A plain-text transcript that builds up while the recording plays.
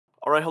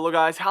Alright, hello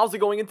guys, how's it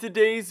going? In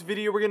today's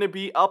video, we're going to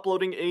be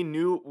uploading a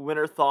new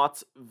winter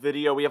thoughts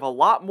video. We have a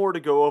lot more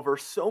to go over,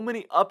 so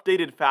many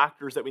updated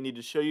factors that we need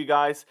to show you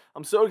guys.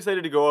 I'm so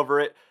excited to go over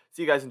it.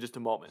 See you guys in just a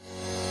moment.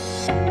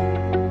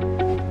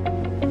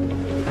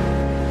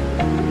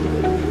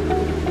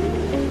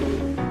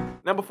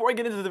 Now, before I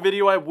get into the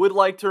video, I would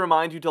like to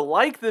remind you to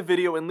like the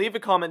video and leave a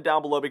comment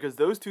down below because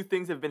those two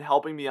things have been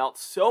helping me out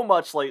so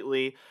much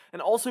lately.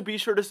 And also be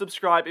sure to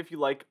subscribe if you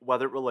like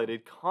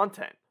weather-related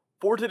content.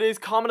 For today's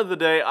comment of the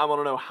day, I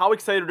want to know, how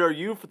excited are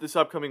you for this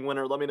upcoming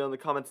winter? Let me know in the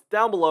comments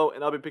down below,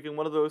 and I'll be picking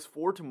one of those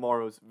for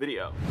tomorrow's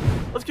video.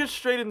 Let's get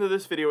straight into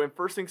this video, and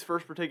first things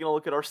first, we're taking a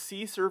look at our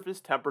sea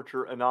surface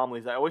temperature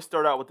anomalies. I always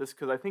start out with this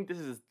because I think this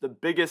is the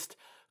biggest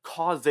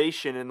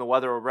causation in the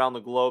weather around the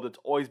globe. That's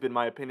always been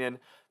my opinion,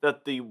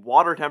 that the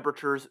water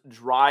temperatures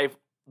drive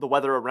the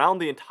weather around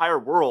the entire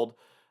world,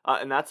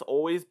 and that's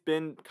always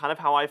been kind of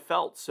how I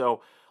felt.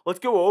 So let's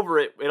go over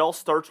it. It all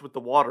starts with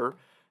the water,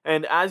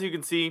 and as you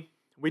can see,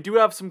 we do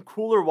have some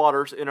cooler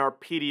waters in our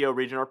PDO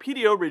region. Our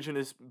PDO region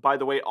is, by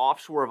the way,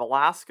 offshore of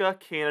Alaska,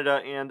 Canada,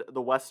 and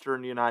the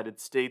western United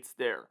States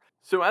there.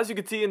 So as you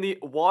can see in the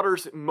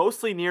waters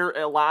mostly near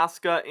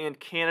Alaska and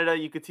Canada,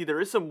 you can see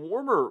there is some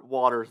warmer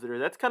waters there.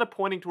 That's kind of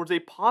pointing towards a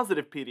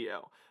positive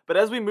PDO. But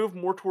as we move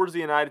more towards the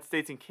United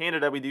States and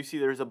Canada, we do see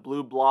there's a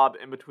blue blob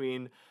in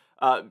between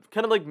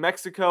kind of like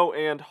Mexico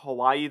and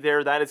Hawaii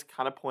there. That is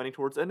kind of pointing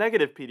towards a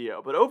negative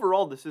PDO. But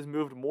overall, this has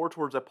moved more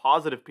towards a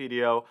positive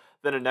PDO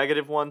than a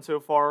negative one so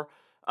far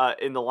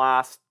in the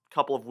last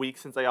couple of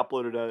weeks since I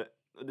uploaded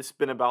this has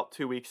been about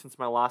 2 weeks since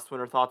my last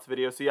Winter Thoughts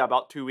video. So yeah,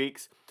 about 2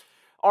 weeks.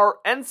 Our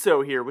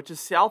ENSO here, which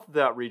is south of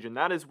that region,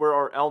 that is where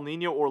our El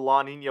Nino or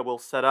La Nina will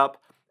set up.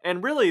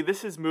 And really,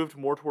 this has moved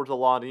more towards a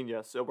La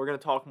Nina. So we're going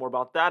to talk more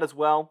about that as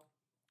well.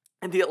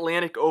 And the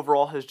Atlantic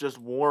overall has just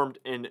warmed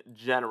in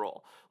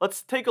general.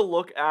 Let's take a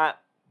look at,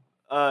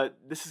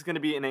 this is going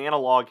to be an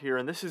analog here,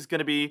 and this is going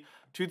to be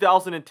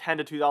 2010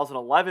 to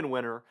 2011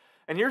 winter.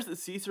 And here's the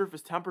sea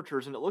surface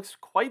temperatures, and it looks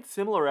quite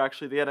similar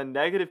actually. They had a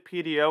negative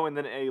PDO and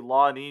then a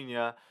La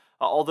Nina,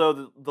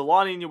 although the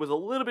La Nina was a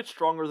little bit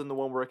stronger than the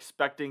one we're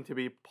expecting to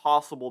be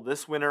possible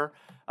this winter,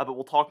 but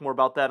we'll talk more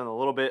about that in a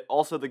little bit.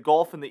 Also, the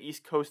Gulf and the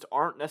East Coast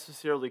aren't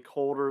necessarily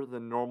colder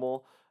than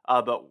normal,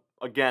 but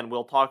again,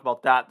 we'll talk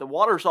about that. The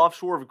waters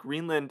offshore of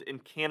Greenland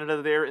and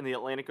Canada there in the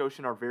Atlantic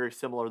Ocean are very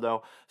similar,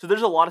 though. So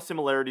there's a lot of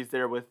similarities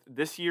there with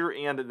this year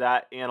and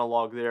that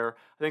analog there.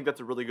 I think that's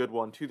a really good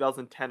one,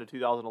 2010 to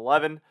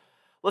 2011.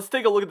 Let's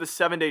take a look at the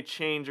 7-day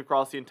change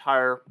across the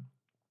entire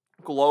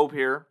globe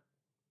here.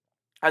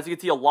 As you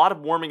can see, a lot of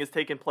warming has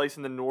taken place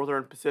in the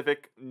northern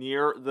Pacific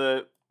near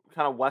the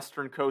kind of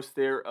western coast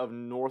there of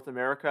North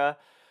America.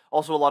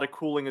 Also, a lot of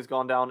cooling has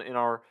gone down in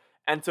our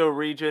ENSO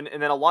region,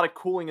 and then a lot of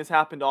cooling has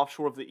happened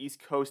offshore of the East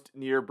Coast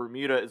near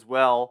Bermuda as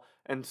well,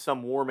 and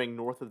some warming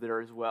north of there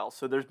as well.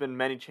 So there's been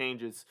many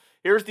changes.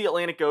 Here's the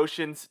Atlantic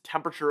Ocean's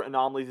temperature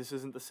anomalies. This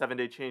isn't the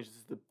 7-day change. This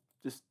is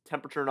just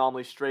temperature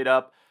anomaly straight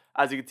up.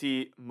 As you can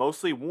see,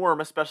 mostly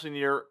warm, especially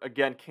near,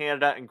 again,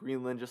 Canada and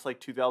Greenland, just like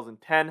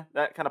 2010.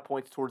 That kind of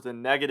points towards a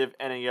negative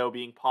NAO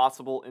being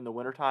possible in the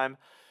wintertime.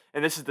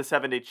 And this is the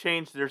 7-day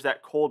change. There's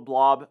that cold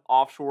blob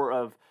offshore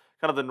of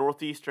kind of the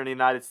northeastern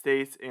United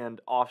States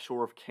and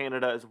offshore of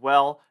Canada as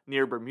well,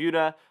 near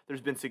Bermuda.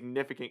 There's been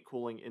significant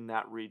cooling in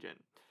that region.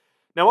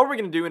 Now, what we're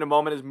going to do in a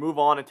moment is move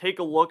on and take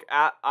a look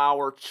at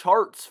our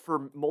charts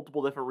for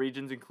multiple different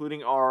regions,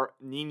 including our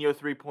Nino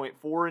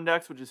 3.4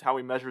 index, which is how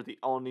we measure the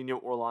El Nino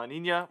or La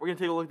Nina. We're going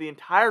to take a look at the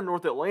entire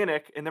North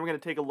Atlantic, and then we're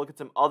going to take a look at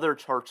some other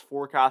charts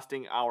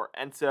forecasting our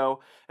ENSO,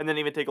 and then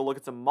even take a look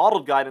at some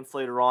modeled guidance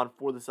later on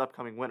for this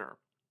upcoming winter.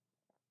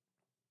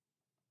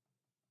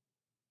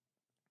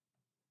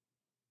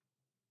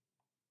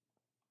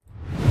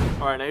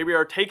 All right, now here we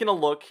are taking a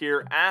look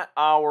here at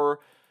our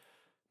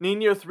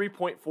Nino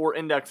 3.4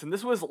 index, and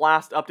this was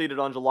last updated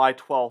on July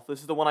 12th.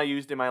 This is the one I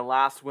used in my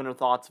last Winter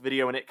Thoughts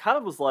video, and it kind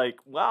of was like,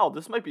 wow,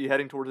 this might be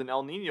heading towards an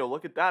El Nino.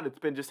 Look at that. It's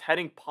been just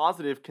heading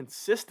positive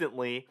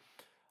consistently.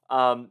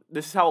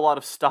 This is how a lot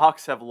of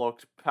stocks have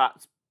looked,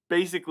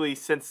 basically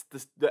since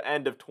the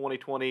end of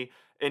 2020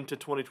 into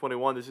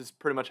 2021. This is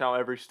pretty much how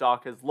every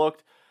stock has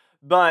looked,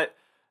 but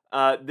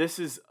this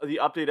is the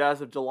update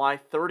as of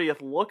July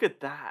 30th. Look at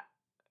that.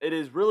 It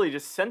is really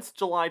just since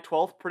July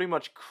 12th pretty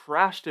much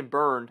crashed and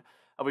burned.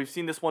 We've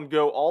seen this one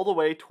go all the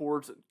way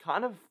towards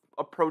kind of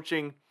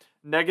approaching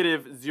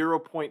negative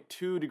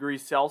 0.2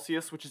 degrees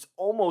Celsius, which is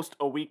almost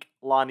a weak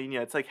La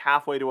Nina. It's like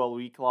halfway to a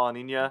weak La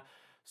Nina.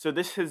 So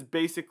this has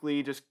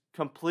basically just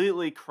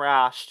completely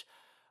crashed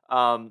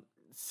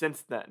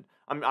since then.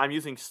 I'm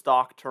using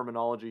stock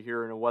terminology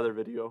here in a weather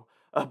video,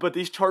 but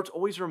these charts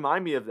always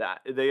remind me of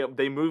that.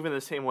 They move in the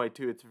same way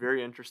too. It's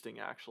very interesting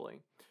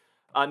actually.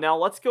 Now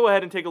let's go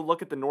ahead and take a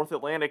look at the North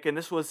Atlantic, and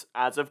this was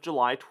as of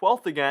July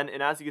 12th again,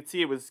 and as you can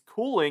see, it was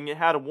cooling. It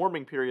had a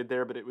warming period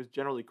there, but it was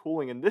generally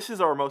cooling, and this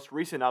is our most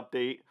recent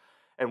update,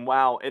 and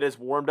wow, it has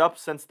warmed up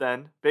since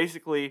then.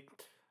 Basically,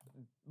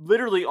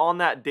 literally on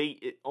that date,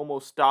 it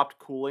almost stopped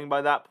cooling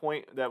by that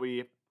point that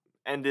we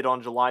ended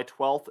on July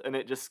 12th, and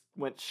it just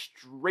went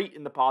straight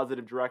in the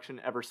positive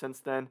direction ever since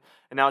then.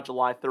 And now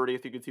July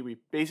 30th, you can see we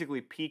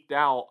basically peaked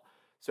out.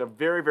 So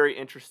very, very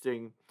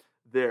interesting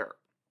there.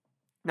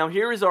 Now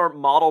here is our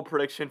model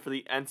prediction for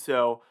the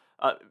ENSO.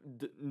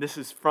 This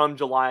is from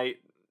July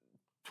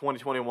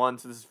 2021,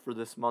 so this is for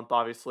this month,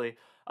 obviously.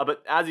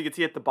 But as you can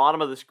see at the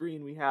bottom of the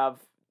screen, we have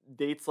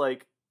dates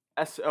like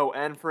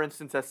SON, for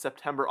instance, that's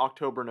September,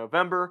 October,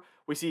 November.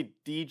 We see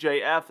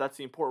DJF, that's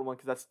the important one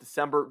because that's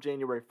December,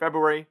 January,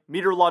 February.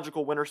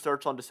 Meteorological winter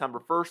starts on December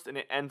 1st and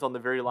it ends on the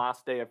very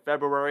last day of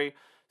February.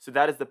 So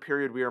that is the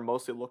period we are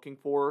mostly looking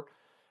for.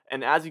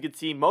 And as you can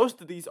see,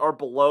 most of these are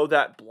below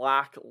that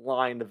black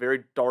line, the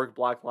very dark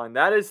black line.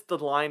 That is the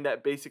line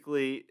that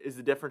basically is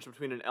the difference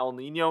between an El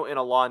Nino and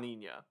a La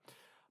Nina.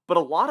 But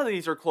a lot of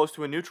these are close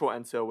to a neutral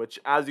ENSO, which,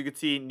 as you can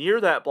see,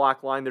 near that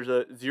black line, there's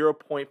a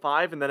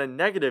 0.5 and then a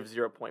negative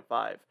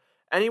 0.5.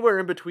 Anywhere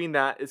in between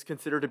that is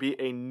considered to be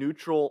a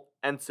neutral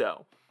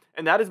ENSO.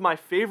 And that is my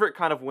favorite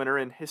kind of winter,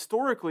 and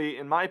historically,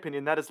 in my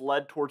opinion, that has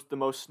led towards the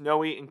most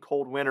snowy and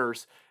cold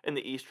winters in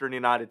the eastern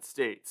United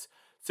States.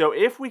 So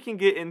if we can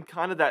get in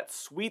kind of that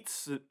sweet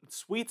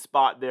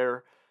spot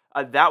there,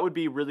 that would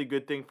be a really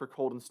good thing for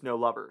cold and snow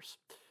lovers.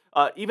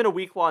 Even a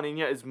weak La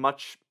Nina is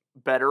much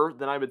better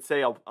than I would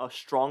say a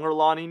stronger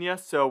La Nina,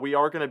 so we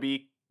are going to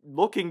be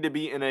looking to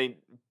be in a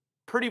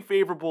pretty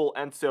favorable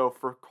ENSO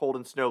for cold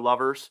and snow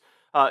lovers.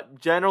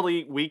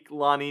 Generally, weak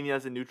La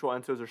Ninas and neutral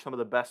ENSOs are some of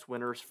the best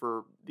winters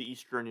for the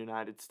eastern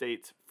United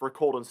States for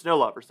cold and snow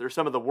lovers. They're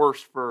some of the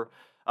worst for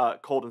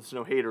cold and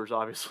snow haters,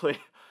 obviously.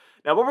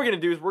 Now, what we're going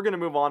to do is we're going to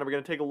move on and we're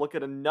going to take a look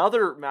at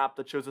another map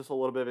that shows us a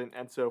little bit of an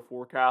ENSO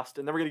forecast,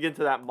 and then we're going to get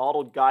into that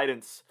modeled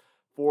guidance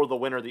for the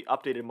winter, the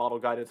updated model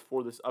guidance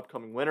for this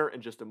upcoming winter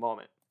in just a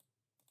moment.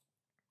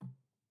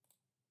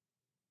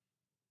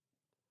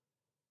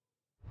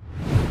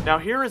 Now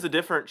here is a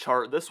different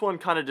chart. This one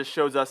kind of just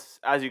shows us,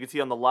 as you can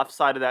see on the left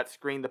side of that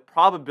screen, the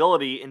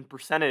probability in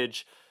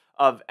percentage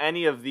of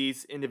any of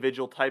these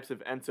individual types of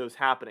ENSOs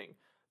happening.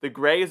 The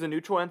gray is a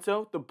neutral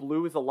ENSO, the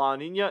blue is a La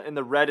Nina, and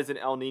the red is an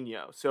El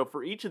Nino. So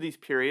for each of these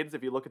periods,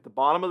 if you look at the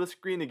bottom of the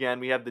screen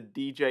again, we have the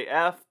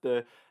DJF,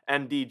 the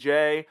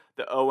MDJ,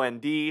 the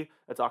OND,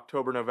 that's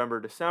October, November,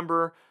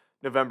 December,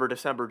 November,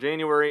 December,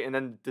 January, and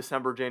then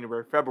December,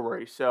 January,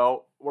 February.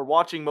 So we're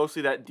watching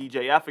mostly that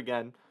DJF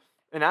again.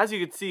 And as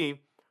you can see,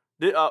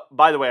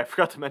 by the way, I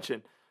forgot to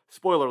mention,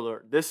 spoiler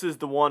alert, this is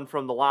the one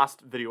from the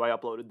last video I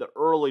uploaded, the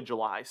early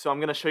July. So I'm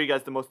going to show you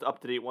guys the most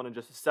up-to-date one in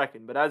just a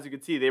second. But as you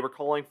can see, they were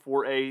calling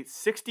for a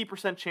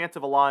 60% chance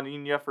of a La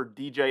Nina for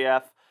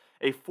DJF,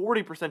 a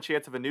 40%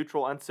 chance of a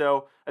neutral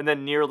ENSO, and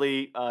then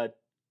nearly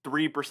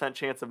 3%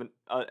 chance of an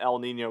El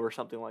Nino or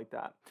something like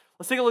that.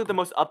 Let's take a look at the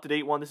most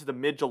up-to-date one. This is the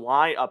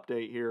mid-July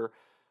update here.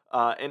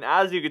 And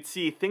as you can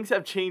see, things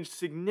have changed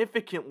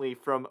significantly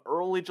from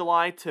early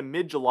July to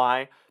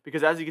mid-July,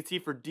 because as you can see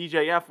for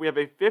DJF, we have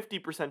a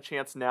 50%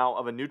 chance now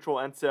of a neutral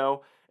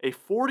ENSO, a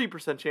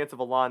 40% chance of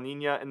a La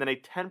Nina, and then a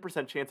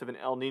 10% chance of an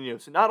El Nino.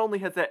 So not only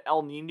has that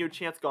El Nino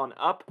chance gone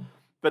up,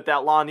 but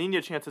that La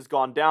Nina chance has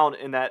gone down,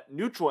 and that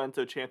neutral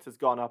ENSO chance has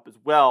gone up as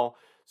well.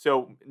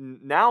 So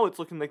now it's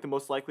looking like the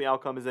most likely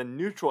outcome is a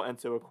neutral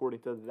ENSO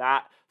according to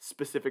that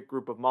specific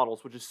group of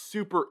models, which is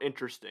super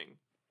interesting.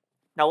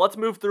 Now let's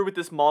move through with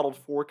this modeled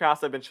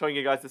forecast. I've been showing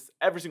you guys this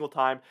every single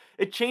time.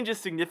 It changes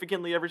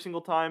significantly every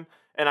single time,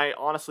 and I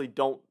honestly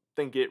don't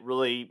think it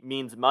really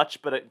means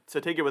much, but so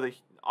take it with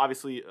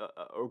obviously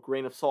a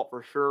grain of salt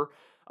for sure.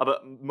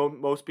 But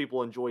most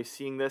people enjoy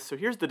seeing this. So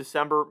here's the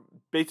December,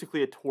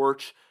 basically a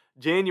torch.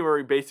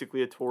 January,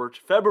 basically a torch.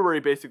 February,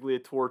 basically a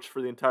torch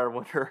for the entire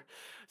winter.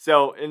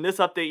 So in this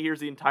update, here's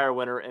the entire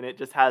winter, and it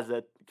just has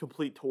a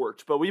complete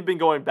torch. But we've been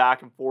going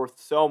back and forth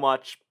so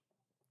much.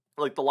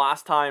 Like the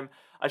last time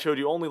I showed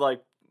you only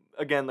like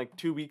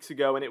 2 weeks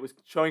ago, and it was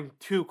showing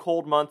 2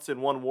 cold months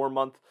and 1 warm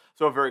month,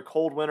 so a very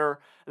cold winter.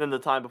 And then the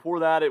time before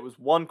that, it was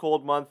 1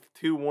 cold month,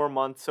 2 warm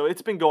months. So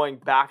it's been going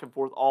back and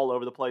forth all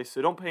over the place,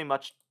 so don't pay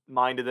much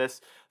mind to this.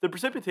 The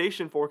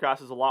precipitation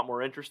forecast is a lot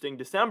more interesting.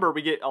 December,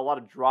 we get a lot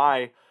of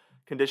dry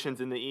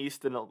conditions in the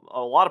east and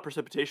a lot of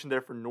precipitation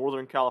there for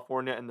Northern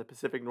California and the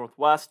Pacific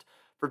Northwest.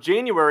 For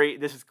January,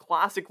 this is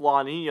classic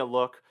La Nina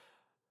look.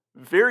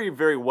 Very,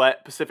 very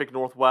wet Pacific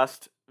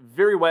Northwest,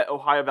 very wet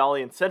Ohio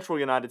Valley and central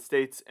United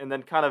States, and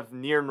then kind of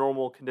near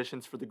normal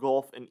conditions for the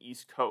Gulf and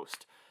East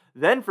Coast.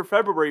 Then for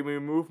February, we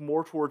move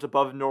more towards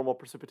above normal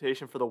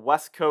precipitation for the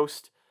West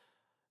Coast,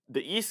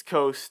 the East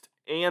Coast,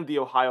 and the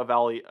Ohio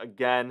Valley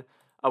again,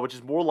 which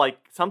is more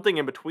like something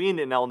in between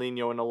an El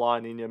Nino and a La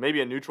Nina, maybe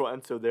a neutral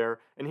ENSO there.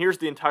 And here's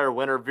the entire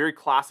winter, very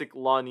classic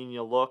La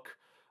Nina look,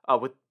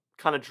 with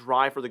kind of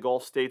dry for the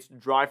Gulf states,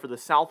 dry for the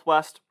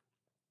Southwest,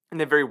 and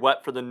then very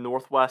wet for the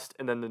Northwest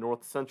and then the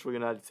North Central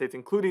United States,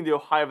 including the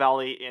Ohio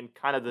Valley and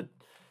kind of the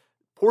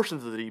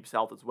portions of the Deep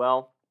South as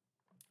well.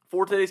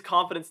 For today's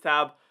confidence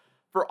tab,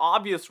 for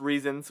obvious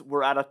reasons,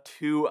 we're at a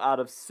 2 out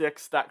of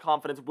 6. That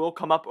confidence will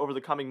come up over the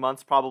coming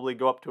months, probably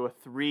go up to a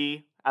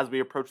 3 as we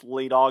approach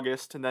late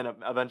August, and then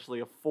eventually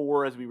a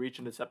 4 as we reach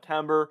into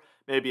September,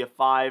 maybe a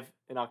 5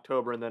 in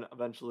October, and then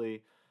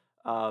eventually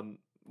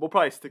We'll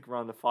probably stick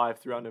around the 5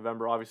 throughout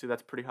November. Obviously,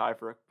 that's pretty high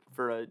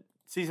for a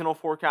seasonal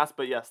forecast,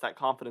 but yes, that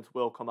confidence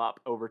will come up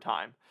over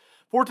time.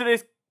 For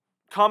today's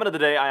comment of the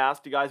day, I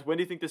asked you guys, when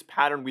do you think this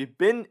pattern we've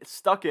been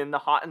stuck in, the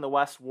hot in the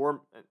west,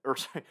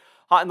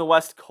 hot in the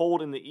west,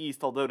 cold in the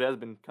east, although it has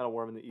been kind of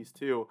warm in the east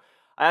too.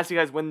 I asked you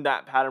guys when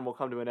that pattern will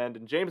come to an end,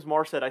 and James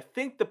Marr said, I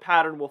think the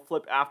pattern will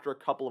flip after a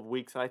couple of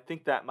weeks, and I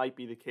think that might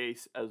be the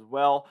case as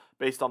well,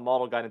 based on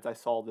model guidance I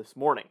saw this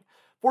morning.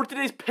 For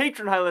today's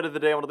patron highlight of the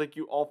day, I want to thank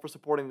you all for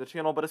supporting the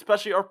channel, but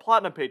especially our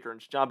platinum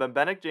patrons, John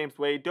Benbenick, James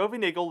Wade, Dovey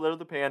Nagel, Little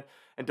the Pan,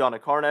 and Donna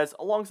Carnes,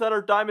 alongside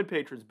our diamond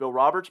patrons, Bill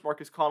Roberts,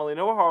 Marcus Connolly,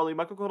 Noah Harley,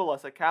 Michael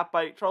Codalesa,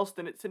 Catbite, Charles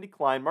Stinnett, Cindy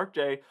Klein, Mark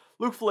J,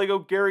 Luke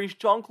Flago, Gary,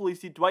 John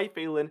Calisi, Dwight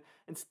Phelan,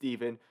 and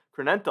Steven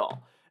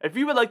Crenenthal. If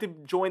you would like to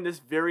join this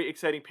very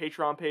exciting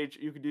Patreon page,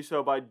 you can do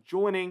so by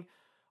joining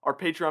our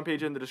Patreon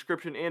page in the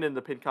description and in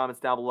the pinned comments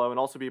down below, and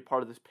also be a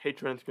part of this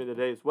Patreon community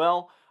today as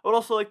well. I would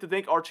also like to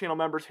thank our channel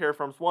members,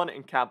 HairFarms1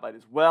 and Catbite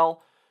as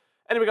well.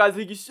 Anyway, guys,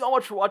 thank you so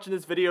much for watching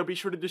this video. Be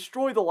sure to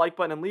destroy the like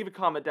button and leave a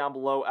comment down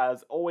below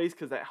as always,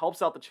 because that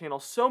helps out the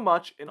channel so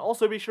much. And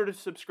also be sure to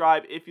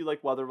subscribe if you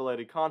like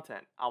weather-related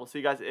content. I will see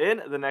you guys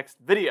in the next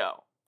video.